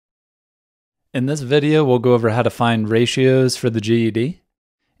In this video, we'll go over how to find ratios for the GED.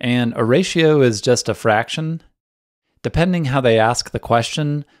 And a ratio is just a fraction. Depending how they ask the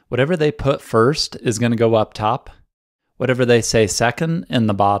question, whatever they put first is going to go up top. Whatever they say second, in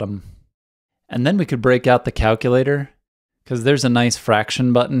the bottom. And then we could break out the calculator, because there's a nice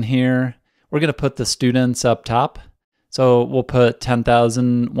fraction button here. We're going to put the students up top. So we'll put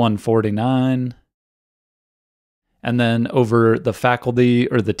 10,149. And then over the faculty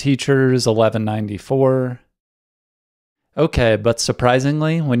or the teachers, 1194. Okay, but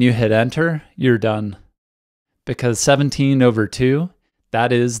surprisingly, when you hit enter, you're done. Because 17 over 2,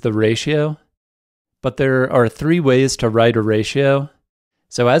 that is the ratio. But there are 3 ways to write a ratio.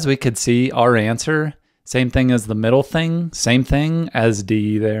 So as we could see, our answer, same thing as the middle thing, same thing as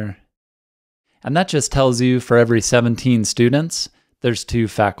D there. And that just tells you for every 17 students, there's 2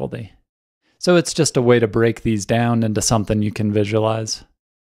 faculty. So it's just a way to break these down into something you can visualize.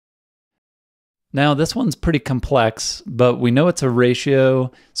 Now this one's pretty complex, but we know it's a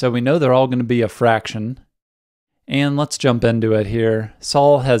ratio, so we know they're all going to be a fraction. And let's jump into it here.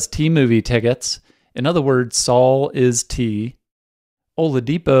 Saul has T movie tickets. In other words, Saul is T.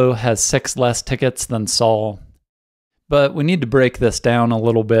 Oladipo has 6 less tickets than Saul. But we need to break this down a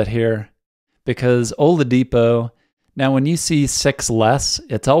little bit here, because Oladipo, now when you see 6 less,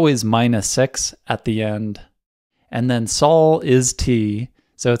 it's always minus 6 at the end. And then Saul is T,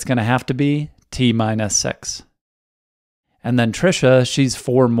 so it's going to have to be T minus 6. And then Trisha, she's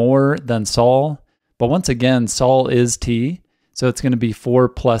 4 more than Saul, but once again, Saul is T, so it's going to be 4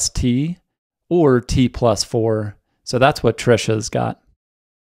 plus T, or T plus 4. So that's what Trisha's got.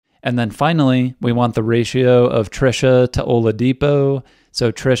 And then finally, we want the ratio of Trisha to Oladipo,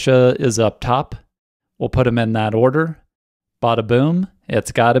 so Trisha is up top. We'll put them in that order. Bada boom,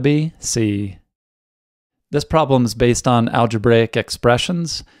 it's got to be C. This problem is based on algebraic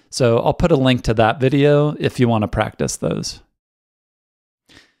expressions, so I'll put a link to that video if you want to practice those.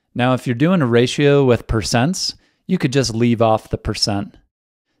 Now, if you're doing a ratio with percents, you could just leave off the percent.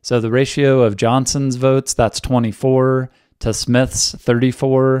 So the ratio of Johnson's votes, that's 24, to Smith's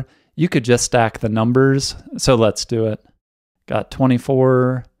 34. You could just stack the numbers, so let's do it. Got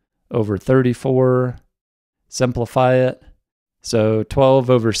 24 over 34. Simplify it. So 12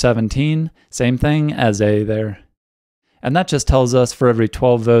 over 17, same thing as A there. And that just tells us for every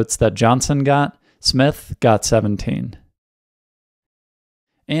 12 votes that Johnson got, Smith got 17.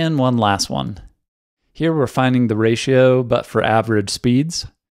 And one last one. Here we're finding the ratio, but for average speeds.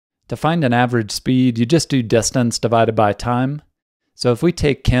 To find an average speed, you just do distance divided by time. So if we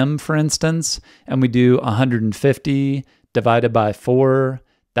take Kim, for instance, and we do 150 divided by 4,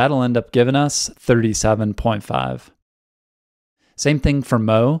 that'll end up giving us 37.5. Same thing for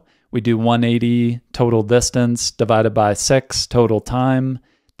Mo. We do 180 total distance divided by 6 total time.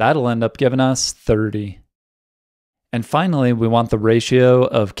 That'll end up giving us 30. And finally, we want the ratio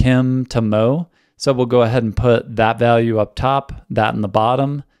of Kim to Mo. So we'll go ahead and put that value up top, that in the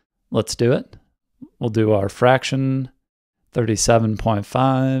bottom. Let's do it. We'll do our fraction,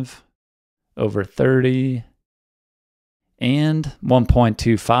 37.5 over 30. And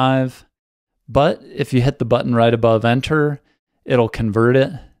 1.25, but if you hit the button right above enter, it'll convert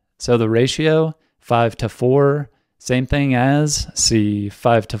it. So the ratio, 5 to 4, same thing as C,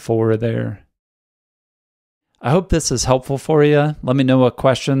 5 to 4 there. I hope this is helpful for you. Let me know what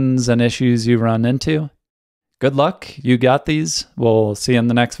questions and issues you run into. Good luck, you got these. We'll see you in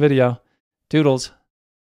the next video. Toodles.